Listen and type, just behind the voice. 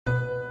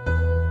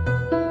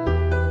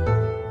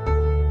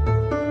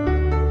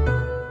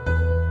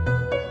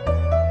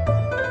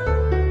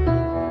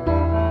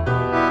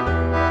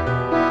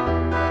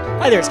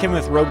Hi there, it's Kevin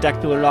with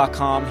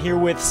RogueDeckBuilder.com here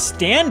with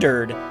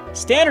standard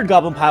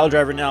Goblin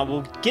Piledriver. Now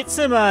we'll get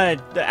some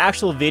the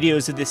actual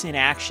videos of this in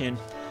action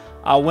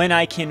when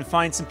I can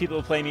find some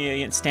people to play me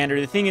against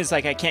standard. The thing is,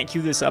 like, I can't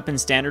queue this up in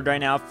standard right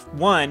now.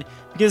 One,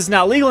 because it's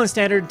not legal in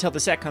standard until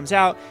the set comes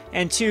out,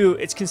 and two,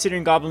 it's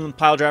considering Goblin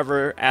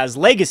Piledriver as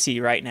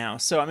legacy right now.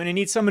 So I'm gonna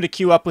need someone to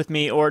queue up with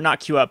me, or not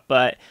queue up,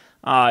 but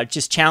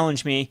just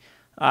challenge me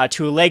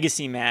to a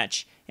legacy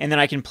match. And then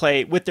I can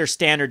play with their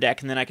standard deck,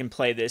 and then I can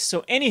play this.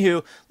 So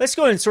anywho, let's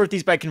go ahead and sort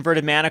these by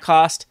converted mana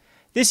cost.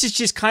 This is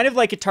just kind of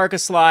like Atarka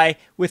Sly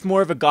with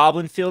more of a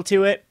goblin feel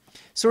to it.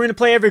 So we're going to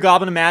play every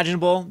goblin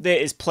imaginable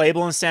that is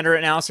playable in standard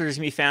right now. So there's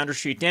going to be Founder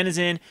Street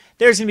Denizen.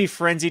 There's going to be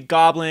Frenzied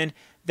Goblin.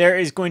 There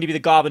is going to be the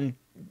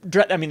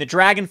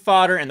Dragon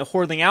Fodder and the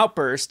Hordling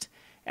Outburst,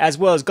 as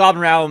well as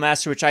Goblin Rabble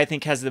Master, which I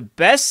think has the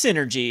best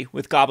synergy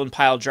with Goblin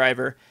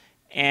Piledriver,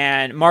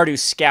 and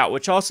Mardu's Scout,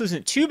 which also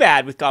isn't too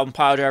bad with Goblin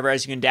Piledriver,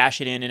 as you can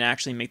dash it in and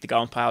actually make the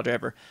Goblin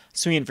Piledriver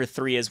swing in for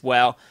 3 as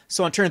well.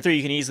 So on turn 3,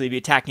 you can easily be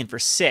attacking for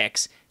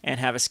 6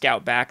 and have a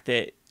Scout back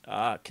that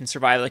can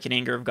survive like an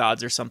Anger of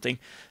Gods or something.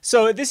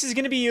 So this is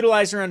going to be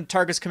utilized around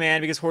Atarka's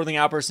Command because Hordling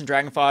Outburst and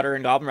Dragon Fodder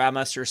and Goblin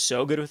Rabmaster are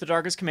so good with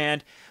Atarka's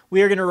Command.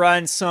 We are going to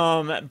run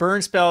some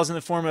burn spells in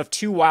the form of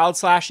 2 Wild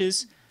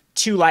Slashes,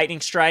 2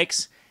 Lightning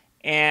Strikes,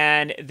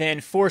 and then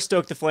 4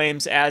 Stoke the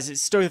Flames,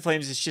 as Stoke the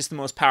Flames is just the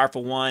most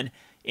powerful one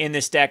in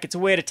this deck. It's a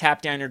way to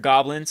tap down your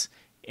goblins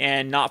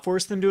and not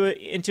force them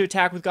into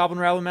attack with Goblin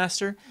Rabble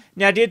Master.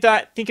 Now, I did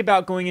think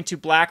about going into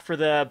black for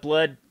the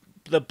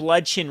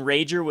Bloodchin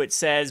Rager, which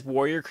says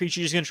warrior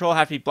creatures you control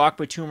have to be blocked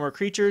by 2 or more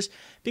creatures,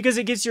 because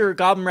it gives your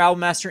Goblin Rabble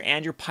Master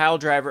and your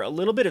Piledriver a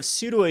little bit of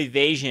pseudo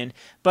evasion,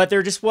 but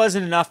there just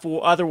wasn't enough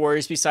other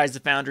warriors besides the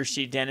Founder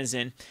Street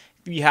Denizen.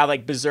 You have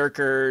like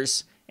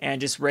Berserkers and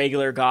just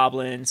regular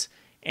goblins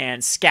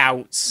and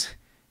scouts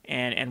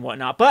and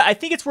whatnot. But I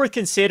think it's worth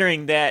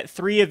considering that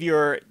 3 of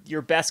your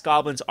best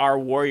goblins are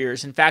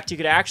warriors. In fact, you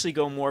could actually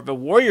go more of a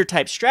warrior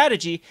type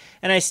strategy,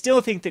 and I still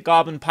think that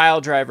Goblin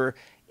Piledriver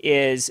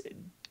is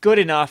good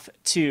enough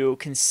to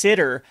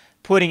consider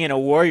putting in a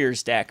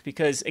warriors deck,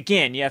 because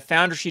again, you have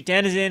Founder Street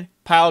Denizen,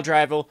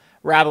 Piledriver,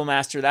 Rabble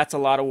Master. That's a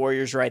lot of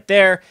warriors right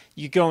there.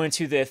 You go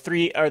into the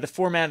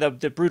 4 mana,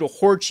 the Brutal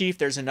Horde Chief.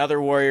 There's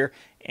another warrior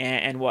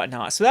and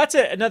whatnot. So that's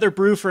another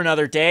brew for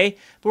another day.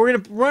 But we're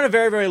going to run a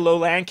very, very low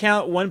land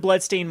count. 1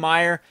 Bloodstained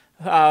Mire,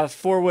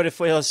 4 Wooded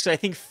Foils. I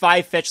think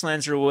 5 fetch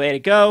lands are the way to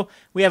go.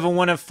 We have a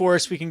 1 of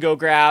Forest we can go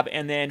grab,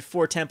 and then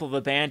 4 Temple of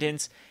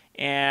Abundance.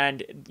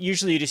 And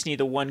usually you just need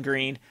the 1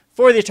 green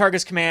for the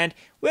Atarka's Command.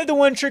 We have the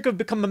 1 trick of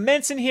Become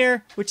Immense in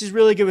here, which is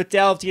really good with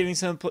Delve. Giving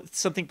something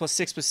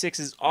 +6/+6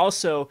 is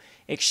also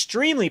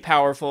extremely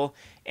powerful.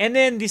 And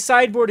then the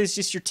sideboard is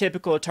just your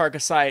typical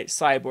Atarka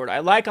sideboard. I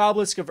like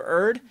Obelisk of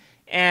Erd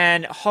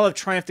and Hall of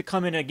Triumph to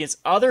come in against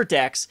other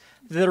decks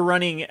that are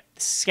running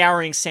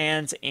Scouring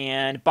Sands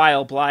and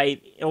Bile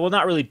Blight. Well,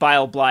 not really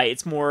Bile Blight.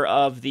 It's more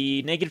of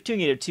the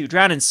 -2/-2,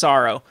 Drown in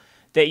Sorrow,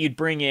 that you'd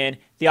bring in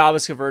the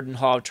Obelisk of Erd and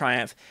Hall of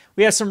Triumph.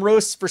 We have some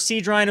roasts for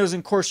Siege Rhinos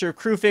and Corsair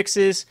Crew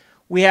fixes.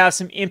 We have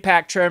some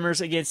Impact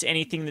Tremors against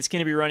anything that's going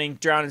to be running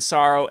Drown in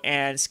Sorrow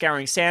and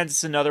Scouring Sands.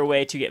 It's another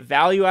way to get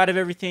value out of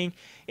everything.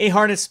 A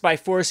Harness by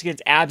Force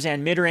against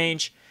Abzan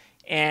midrange,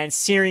 and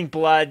Searing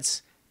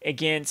Bloods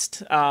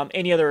against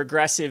any other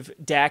aggressive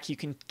deck. You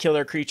can kill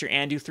their creature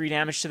and do 3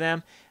 damage to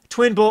them.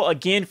 Twin Bolt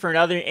again for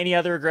any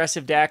other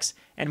aggressive decks,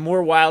 and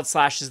more Wild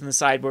Slashes in the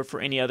sideboard for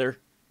any other,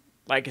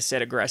 like I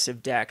said,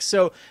 aggressive deck.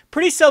 So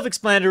pretty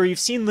self-explanatory. You've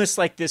seen lists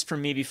like this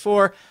from me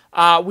before.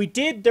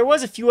 There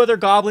was a few other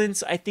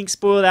goblins, I think,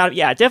 spoiled out.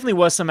 Yeah, it definitely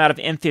was some out of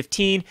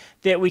M15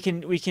 that we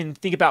can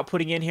think about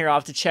putting in here. I'll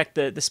have to check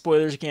the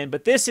spoilers again.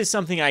 But this is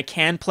something I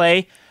can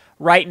play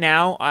right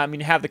now. I'm going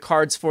to have the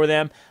cards for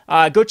them.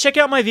 Go check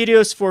out my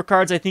videos for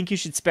cards I think you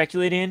should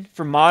speculate in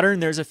for Modern.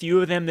 There's a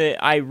few of them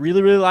that I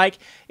really, really like.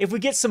 If we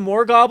get some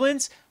more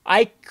goblins,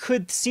 I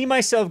could see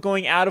myself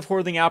going out of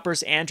Hordling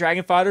Outbursts and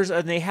Dragon Fodders,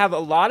 and they have a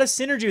lot of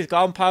synergy with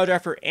Goblin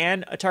Piledriver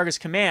and Atarka's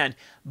Command.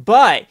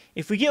 But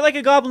if we get like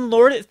a Goblin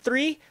Lord at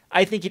 3,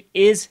 I think it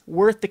is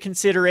worth the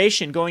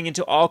consideration going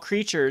into all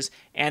creatures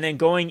and then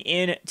going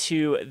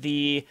into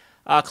the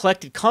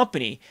Collected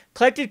Company.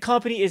 Collected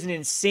Company is an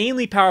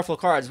insanely powerful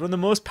card. It's one of the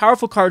most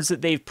powerful cards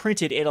that they've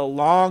printed in a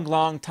long,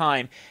 long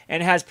time,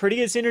 and it has pretty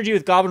good synergy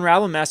with Goblin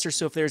Rabble Master.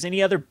 So if there's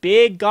any other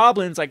big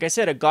goblins, like I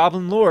said, a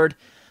Goblin Lord,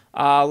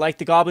 like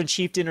the Goblin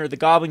Chieftain or the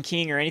Goblin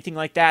King or anything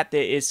like that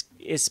is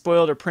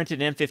spoiled or printed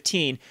in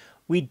M15,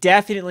 we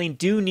definitely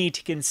do need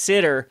to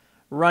consider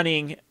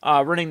running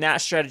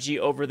that strategy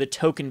over the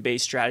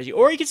token-based strategy.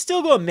 Or you could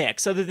still go a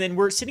mix. Other than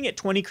we're sitting at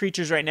 20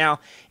 creatures right now,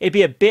 it'd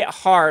be a bit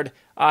hard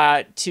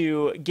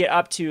to get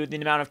up to the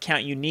amount of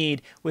count you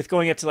need with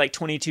going up to like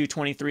 22,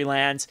 23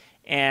 lands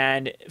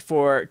and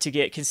to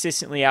get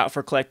consistently out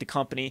for Collected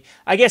Company.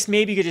 I guess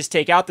maybe you could just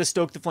take out the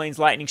Stoke the Flames,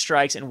 Lightning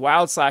Strikes, and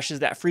Wild Slashes.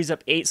 That frees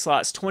up 8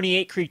 slots,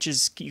 28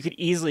 creatures you could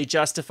easily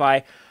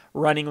justify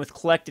running with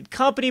Collected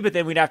Company, but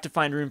then we'd have to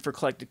find room for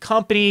Collected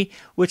Company,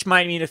 which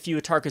might mean a few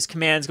Atarka's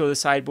commands go to the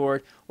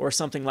sideboard or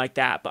something like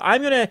that. But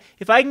I'm gonna,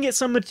 if I can get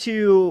someone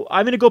to,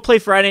 I'm gonna go play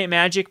Friday Night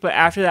Magic, but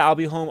after that I'll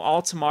be home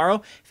all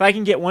tomorrow. If I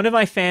can get one of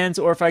my fans,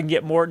 or if I can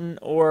get Morton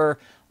or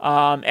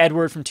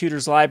Edward from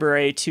Tutor's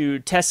Library to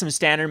test some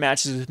standard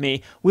matches with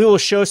me, we will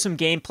show some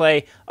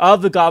gameplay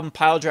of the Goblin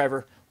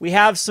Piledriver. We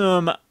have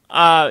some,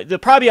 they'll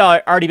probably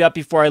already be up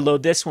before I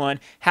load this one,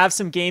 have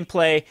some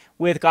gameplay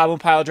with Goblin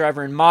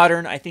Piledriver in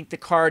Modern. I think the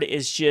card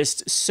is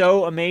just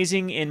so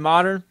amazing in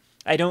Modern.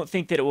 I don't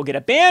think that it will get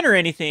a ban or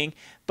anything,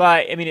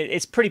 but I mean,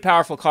 it's a pretty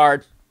powerful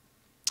card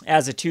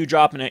as a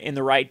 2-drop in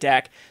the right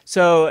deck.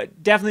 So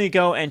definitely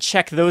go and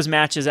check those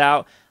matches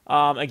out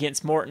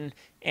against Morton.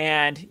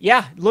 And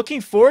yeah, looking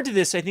forward to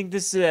this. I think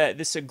this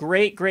is a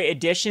great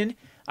addition.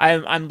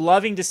 I'm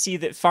loving to see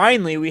that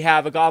finally we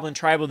have a Goblin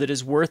Tribal that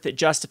is worth it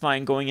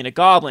justifying going into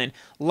Goblin.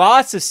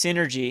 Lots of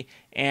synergy,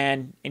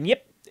 and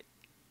yep.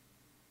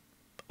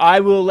 I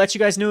will let you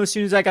guys know as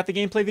soon as I got the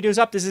gameplay videos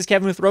up. This is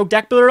Kevin with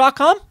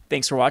RogueDeckBuilder.com.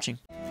 Thanks for watching.